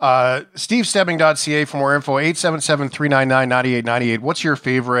 SteveStebbing.ca for more info. 877-399-9898. What's your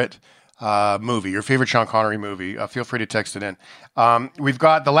favorite movie? Your favorite Sean Connery movie? Feel free to text it in. We've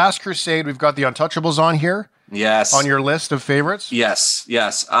got The Last Crusade. We've got The Untouchables on here. Yes. On your list of favorites? Yes.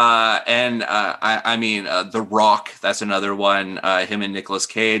 I mean, The Rock, that's another one, him and Nicolas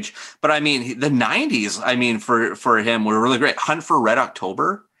Cage. But I mean, the 90s, I mean, for him were really great. Hunt for Red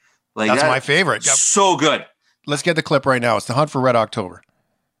October. Like That's my favorite. So good. Let's get the clip right now. It's The Hunt for Red October.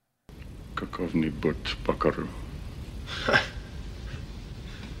 Kakovni but Bakaru.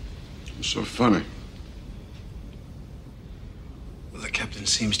 So funny. Well, the captain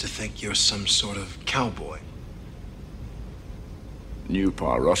seems to think you're some sort of cowboy. New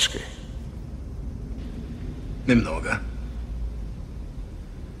Paroski. Немного.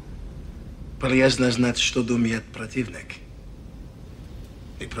 Полезно знать, что думает противник.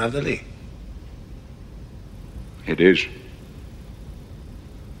 Не правда ли? It is.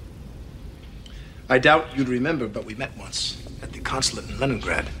 I doubt you'd remember, but we met once at the consulate in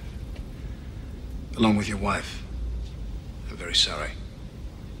Leningrad, along with your wife. I'm very sorry.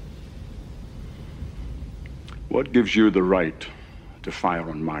 What gives you the right to fire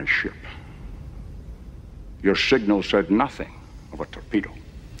on my ship? Your signal said nothing of a torpedo.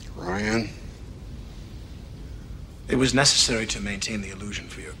 Ryan? It was necessary to maintain the illusion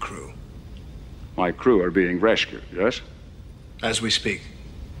for your crew. My crew are being rescued, yes? As we speak.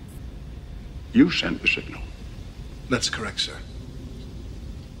 You sent the signal. That's correct, sir.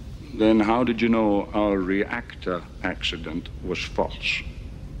 Then how did you know our reactor accident was false?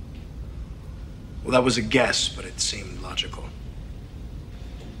 Well, that was a guess, but it seemed logical.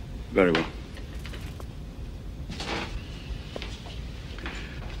 Very well.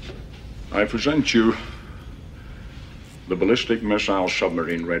 I present you the ballistic missile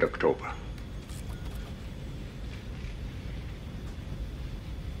submarine Red October.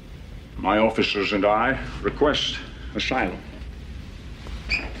 My officers and I request asylum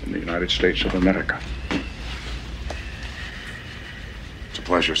in the United States of America. It's a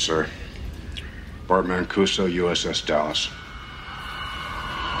pleasure, sir. Bart Mancuso, USS Dallas.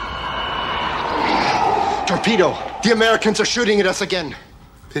 Torpedo! The Americans are shooting at us again.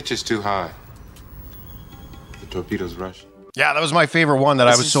 Pitch is too high. The torpedo's rush. Yeah, that was my favorite one that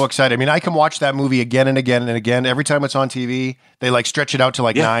I was so excited. I mean, I can watch that movie again and again and again. Every time it's on TV, they like stretch it out to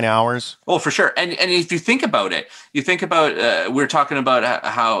 9 hours. Oh, for sure. And if you think about it, we're talking about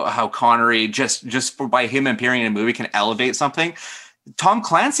how Connery just by him appearing in a movie can elevate something. Tom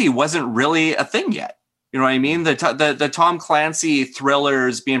Clancy wasn't really a thing yet. You know what I mean? The Tom Clancy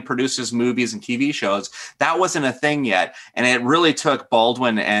thrillers being produced as movies and TV shows, that wasn't a thing yet. And it really took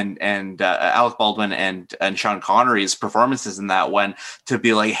Baldwin and Alec Baldwin and Sean Connery's performances in that one to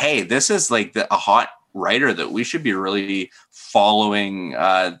be like, hey, this is like a hot writer that we should be really following,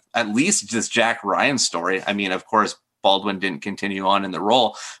 at least this Jack Ryan story. I mean, of course, Baldwin didn't continue on in the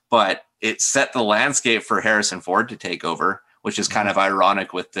role, but it set the landscape for Harrison Ford to take over, which is kind of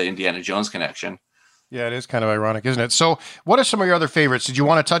ironic with the Indiana Jones connection. Yeah, it is kind of ironic, isn't it? So what are some of your other favorites? Did you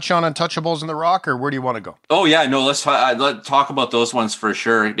want to touch on Untouchables and The Rock, or where do you want to go? Oh, yeah, no, let's talk about those ones for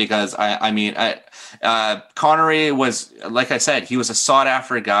sure, because Connery was, like I said, he was a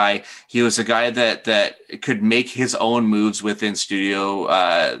sought-after guy. He was a guy that could make his own moves within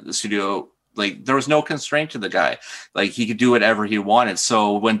the studio. Like, there was no constraint to the guy. Like, he could do whatever he wanted.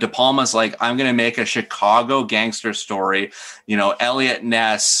 So when De Palma's like, I'm going to make a Chicago gangster story, Elliot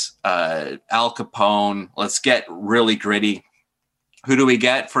Ness, Al Capone, let's get really gritty. Who do we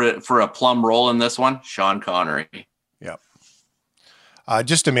get for a plum role in this one? Sean Connery. Yep.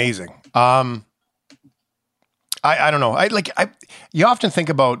 Just amazing. I don't know. We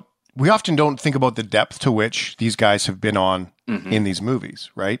often don't think about the depth to which these guys have been on in these movies,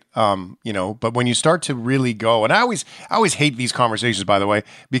 right? But when you start to really go, and I always hate these conversations, by the way,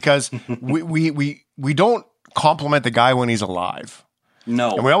 because we don't compliment the guy when he's alive.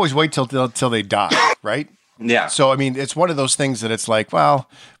 No. And we always wait till they die, right? Yeah. So, I mean, it's one of those things that it's like, well,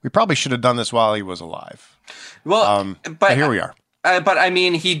 we probably should have done this while he was alive. Well, but here we are. But I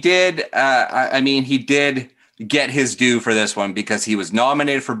mean, he did get his due for this one because he was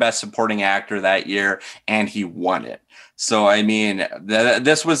nominated for Best Supporting Actor that year and he won it. So, I mean,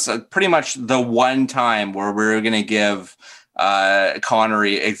 this was pretty much the one time where we were going to give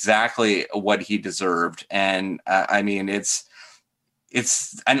Connery exactly what he deserved. And I mean, it's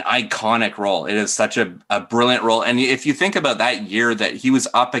an iconic role. It is such a brilliant role. And if you think about that year that he was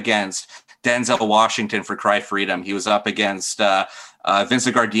up against Denzel Washington for Cry Freedom, he was up against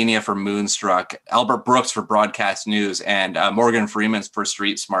Vincent Gardenia for Moonstruck, Albert Brooks for Broadcast News, and Morgan Freeman for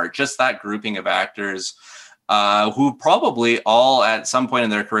Street Smart. Just that grouping of actors who probably all at some point in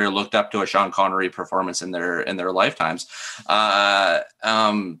their career looked up to a Sean Connery performance in their lifetimes. I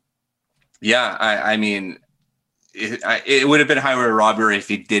mean, it would have been highway robbery if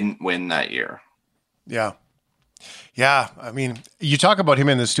he didn't win that year. Yeah. Yeah, I mean, you talk about him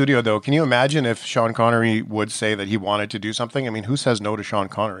in the studio, though. Can you imagine if Sean Connery would say that he wanted to do something? I mean, who says no to Sean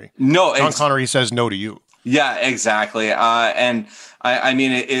Connery? No, Sean Connery says no to you. Yeah, exactly. And I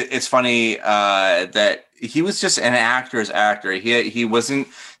mean, it's funny that he was just an actor's actor. He wasn't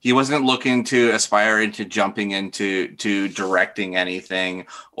looking to aspire into jumping into directing anything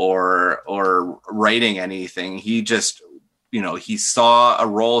or writing anything. He just, he saw a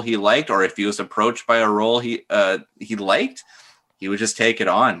role he liked, or if he was approached by a role he liked, he would just take it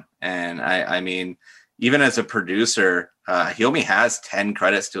on. And I mean, even as a producer, he only has 10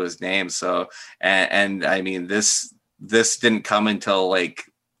 credits to his name. So, and I mean, this didn't come until like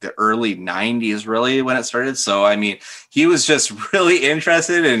the early 90s, really, when it started. So, I mean, he was just really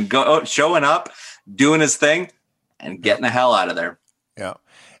interested in showing up, doing his thing, and getting the hell out of there. Yeah.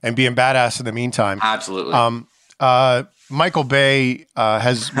 And being badass in the meantime. Absolutely. Michael Bay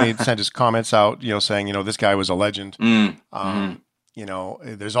has sent his comments out, saying, this guy was a legend.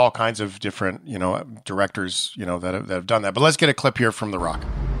 There's all kinds of different, directors, that have done that. But let's get a clip here from The Rock.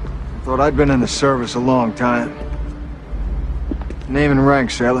 Thought I'd been in the service a long time. Name and rank,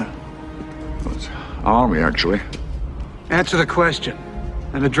 sailor. Well, it's Army, actually. Answer the question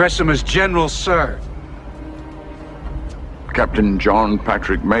and address him as General Sir. Captain John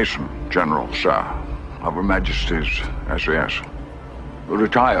Patrick Mason, General Sir, of Her Majesty's SAS.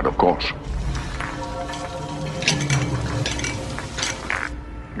 Retired, of course.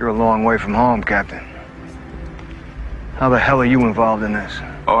 You're a long way from home, Captain. How the hell are you involved in this?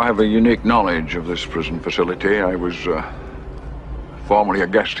 Oh, I have a unique knowledge of this prison facility. I was formerly a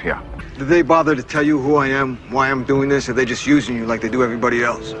guest here. Did they bother to tell you who I am, why I'm doing this, or are they just using you like they do everybody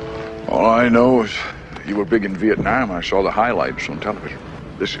else? All I know is you were big in Vietnam. I saw the highlights on television.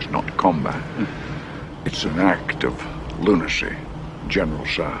 This is not combat. It's an act of lunacy, General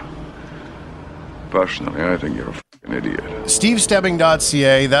Sir. Personally, I think you're a fucking idiot.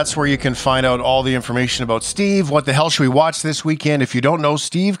 SteveStebbing.ca, that's where you can find out all the information about Steve. What the hell should we watch this weekend? If you don't know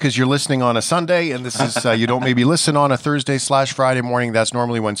Steve, because you're listening on a Sunday, and this is, you don't maybe listen on a Thursday/Friday morning, that's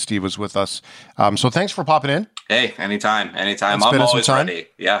normally when Steve was with us. So thanks for popping in. Hey, anytime. I'm always ready.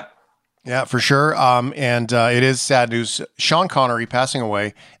 Yeah. Yeah, for sure. And it is sad news. Sean Connery passing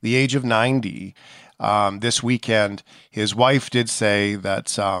away, the age of 90. This weekend, his wife did say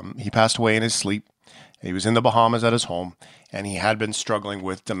that he passed away in his sleep. He was in the Bahamas at his home, and he had been struggling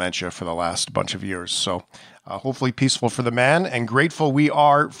with dementia for the last bunch of years. So hopefully peaceful for the man, and grateful we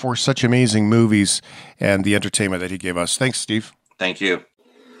are for such amazing movies and the entertainment that he gave us. Thanks, Steve. Thank you.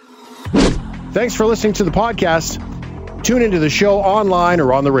 Thanks for listening to the podcast. Tune into the show online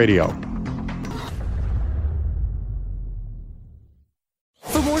or on the radio.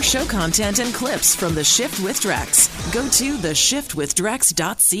 For more show content and clips from The Shift with Drex, go to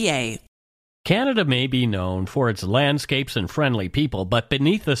theshiftwithdrex.ca. Canada may be known for its landscapes and friendly people, but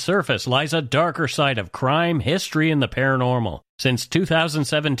beneath the surface lies a darker side of crime, history, and the paranormal. Since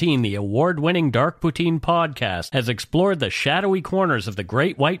 2017, the award-winning Dark Poutine podcast has explored the shadowy corners of the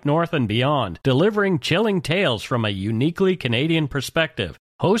Great White North and beyond, delivering chilling tales from a uniquely Canadian perspective.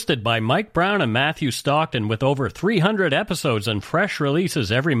 Hosted by Mike Brown and Matthew Stockton with over 300 episodes and fresh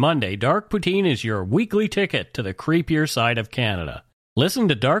releases every Monday, Dark Poutine is your weekly ticket to the creepier side of Canada. Listen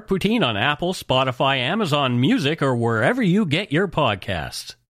to Dark Poutine on Apple, Spotify, Amazon Music, or wherever you get your podcasts.